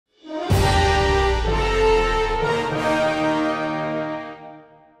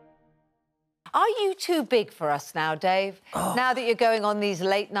too big for us now, Dave? Oh. Now that you're going on these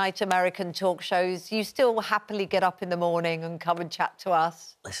late-night American talk shows, you still happily get up in the morning and come and chat to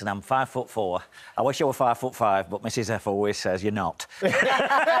us? Listen, I'm 5'4". I wish I were 5'5", but Mrs F always says you're not.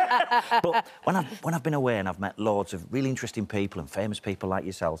 But when I've been away and I've met loads of really interesting people and famous people like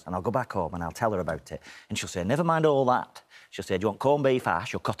yourselves, and I'll go back home and I'll tell her about it, and she'll say, never mind all that. She'll say, do you want corned beef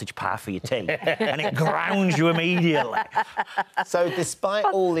hash or cottage pie for your tea? And it grounds you immediately. So despite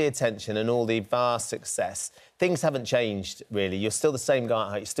all the attention and all the vast success, things haven't changed, really. You're still the same guy at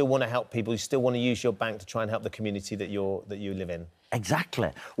heart. You still want to help people. You still want to use your bank to try and help the community that you live in. Exactly.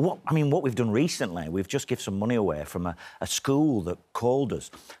 What we've done recently, we've just given some money away from a school that called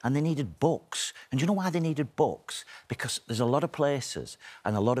us, and they needed books. And do you know why they needed books? Because there's a lot of places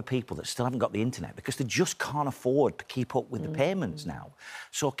and a lot of people that still haven't got the internet because they just can't afford to keep up with the payments now.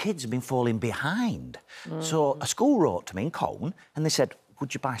 So kids have been falling behind. So a school wrote to me in Colne and they said,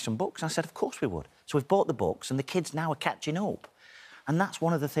 would you buy some books? And I said, of course we would. So we've bought the books and the kids now are catching up. And that's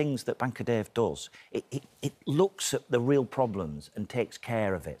one of the things that Bank of Dave does. It looks at the real problems and takes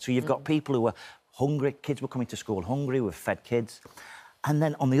care of it. So you've got people who are hungry, kids were coming to school hungry, we've fed kids. And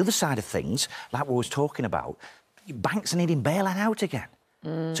then on the other side of things, like we was talking about, banks are needing bailing out again.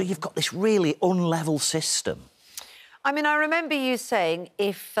 So you've got this really unlevel system. I mean, I remember you saying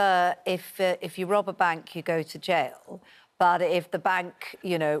if you rob a bank, you go to jail. But if the bank,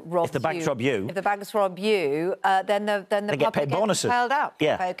 you know, robs if the banks rob you, if the banks rob you, then the they get paid bonuses. Held out.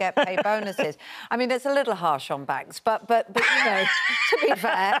 Yeah, they get paid bonuses. I mean, it's a little harsh on banks, but you know, to be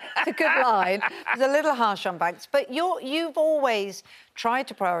fair, it's a good line. It's a little harsh on banks, but you've always tried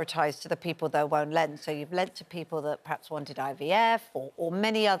to prioritise to the people that won't lend. So you've lent to people that perhaps wanted IVF or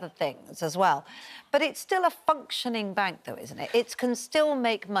many other things as well. But it's still a functioning bank, though, isn't it? It can still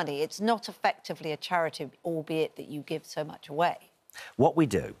make money. It's not effectively a charity, albeit that you give so much away. What we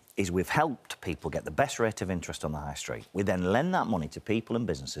do is we've helped people get the best rate of interest on the high street. We then lend that money to people and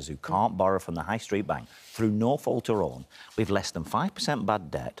businesses who can't borrow from the high street bank through no fault of their own. We've less than 5% bad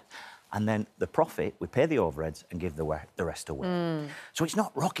debt. And then the profit, we pay the overheads and give the rest away. So it's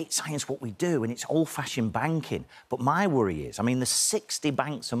not rocket science what we do, and it's old-fashioned banking. But my worry is, I mean, there's 60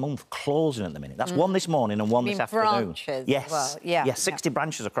 banks a month closing at the minute. That's one this morning and one this afternoon. Branches yes. as well. Yeah, 60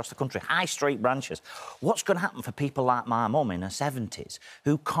 branches across the country, high street branches. What's going to happen for people like my mum in her 70s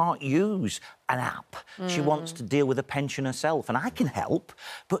who can't use an app? She wants to deal with a pension herself, and I can help,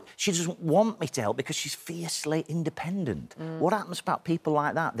 but she doesn't want me to help because she's fiercely independent. What happens about people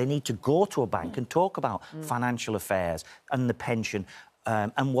like that? They need to go to a bank and talk about financial affairs and the pension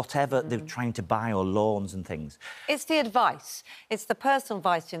and whatever they're trying to buy or loans and things. It's the advice. It's the personal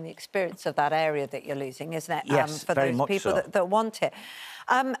advice and the experience of that area that you're losing, isn't it? Yes, for very those much people so. that want it.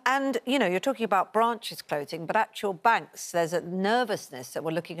 And, you know, you're talking about branches closing, but actual banks, there's a nervousness that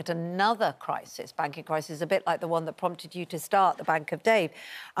we're looking at another crisis, banking crisis, a bit like the one that prompted you to start the Bank of Dave.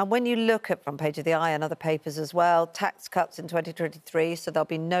 And when you look at Front Page of the Eye and other papers as well, tax cuts in 2023, so there'll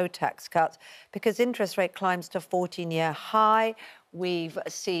be no tax cuts because interest rate climbs to 14-year high. We've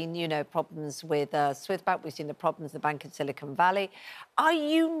seen, you know, problems with Swiss Bank. We've seen the problems with the bank in Silicon Valley. Are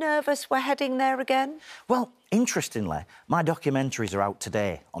you nervous we're heading there again? Well, interestingly, my documentaries are out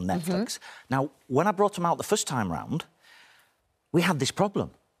today on Netflix. Now, when I brought them out the first time round, we had this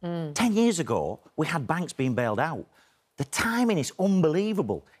problem. 10 years ago, we had banks being bailed out. The timing is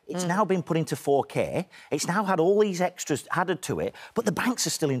unbelievable. It's now been put into 4K. It's now had all these extras added to it, but the banks are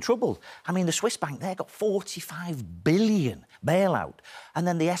still in trouble. I mean, the Swiss bank, they got 45 billion bailout. And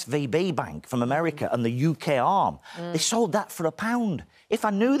then the SVB bank from America and the UK arm, they sold that for £1. If I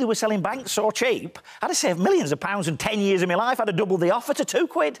knew they were selling banks so cheap, I'd have saved millions of pounds in 10 years of my life. I'd have doubled the offer to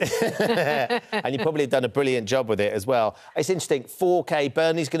 £2. And you've probably done a brilliant job with it as well. It's interesting, 4K.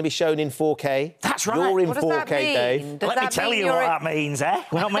 Burnley's going to be shown in 4K. That's right. You're in what 4K, Dave. Let me tell you what that means, eh?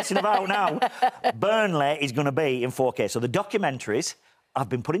 We're not messing about now. Burnley is going to be in 4K. So the documentaries have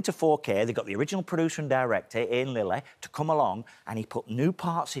been put into 4K. They've got the original producer and director, Ian Lilly, to come along, and he put new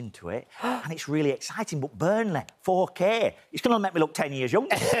parts into it, and it's really exciting. But Burnley, 4K, it's going to make me look 10 years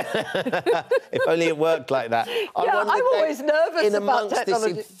younger. If only it worked like that. I'm always nervous about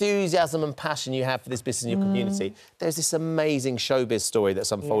technology. This enthusiasm and passion you have for this business in your community, there's this amazing showbiz story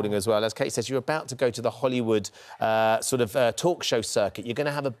that's unfolding as well. As Kate says, you're about to go to the Hollywood talk show circuit. You're going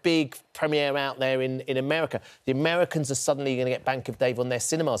to have a big premiere out there in America. The Americans are suddenly going to get Bank of Dave on their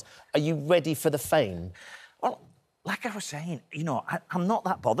cinemas. Are you ready for the fame? Well, like I was saying, you know, I'm not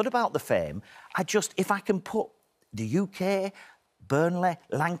that bothered about the fame. If I can put the UK, Burnley,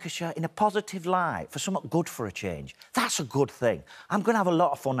 Lancashire, in a positive light, for something good for a change. That's a good thing. I'm going to have a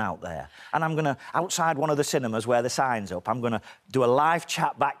lot of fun out there. And I'm going to, outside one of the cinemas where the sign's up, I'm going to do a live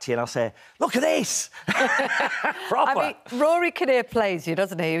chat back to you and I'll say, look at this! Proper. I mean, Rory Kinnear plays you,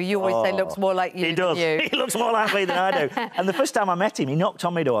 doesn't he? You always say looks more like you He does. than you. He looks more like me than I do. And the first time I met him, he knocked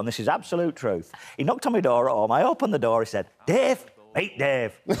on my door, and this is absolute truth. He knocked on my door at home. I opened the door, he said, Dave, meet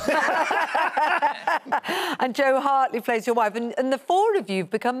Dave. And Jo Hartley plays your wife, and the four of you have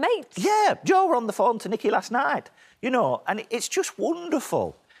become mates. Yeah, Jo were on the phone to Nikki last night, you know, and it's just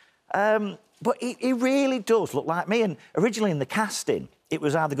wonderful. But he really does look like me. And originally in the casting, it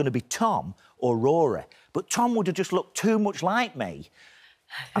was either going to be Tom or Rory. But Tom would have just looked too much like me.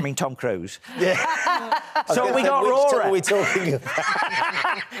 I mean, Tom Cruise. Yeah. So we got which Rory. Tom are we talking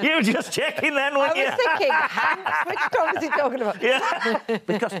about? You were just checking then, weren't you? I was thinking, which Tom is he talking about? Yeah.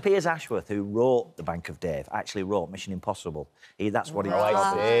 Because Piers Ashworth, who wrote The Bank of Dave, actually wrote Mission Impossible. That's what he was.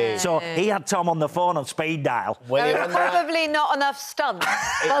 I see. So he had Tom on the phone on speed dial. There were probably not enough stunts,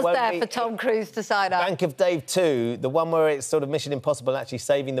 was there, for Tom Cruise to sign up? Bank of Dave 2, the one where it's sort of Mission Impossible actually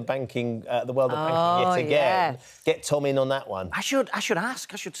saving the banking, the world of banking yet again. Yes. Get Tom in on that one. I should ask.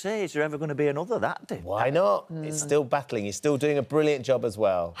 I should say, is there ever going to be another that day? Why not? It's still battling. He's still doing a brilliant job as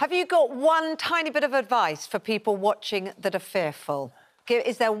well. Have you got one tiny bit of advice for people watching that are fearful?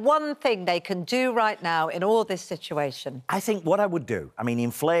 Is there one thing they can do right now in all this situation? I think what I would do, I mean,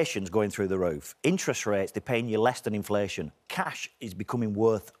 inflation's going through the roof. Interest rates, they're paying you less than inflation. Cash is becoming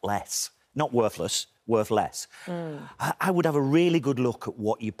worth less. Not worthless, worth less. I would have a really good look at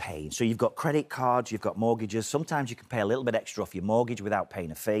what you're paying. So you've got credit cards, you've got mortgages. Sometimes you can pay a little bit extra off your mortgage without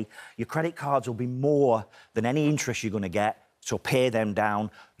paying a fee. Your credit cards will be more than any interest you're going to get, so pay them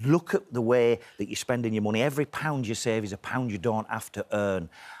down. Look at the way that you're spending your money. Every pound you save is a pound you don't have to earn.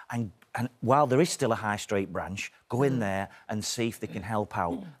 And while there is still a high street branch, go in there and see if they can help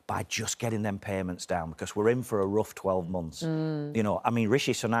out by just getting them payments down, because we're in for a rough 12 months. You know, I mean,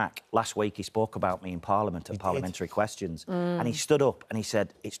 Rishi Sunak, last week, he spoke about me in Parliament at Parliamentary Questions, and he stood up and he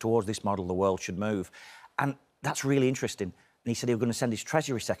said, it's towards this model the world should move. And that's really interesting. And he said he was going to send his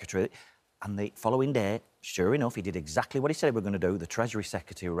Treasury Secretary, and the following day, sure enough, he did exactly what he said he was going to do. The Treasury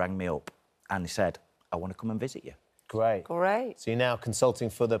Secretary rang me up and he said, I want to come and visit you. Great. Great. So you're now consulting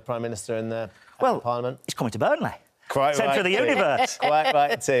for the Prime Minister in the Parliament? He's coming to Burnley. Quite Centre right of the too. universe. Quite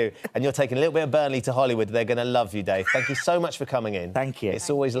right too. And you're taking a little bit of Burnley to Hollywood. They're going to love you, Dave. Thank you so much for coming in. Thank you. It's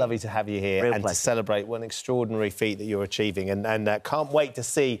always lovely to have you here. Real and pleasure. to celebrate what an extraordinary feat that you're achieving. And can't wait to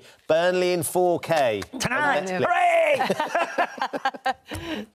see Burnley in 4K. Tonight! Hooray!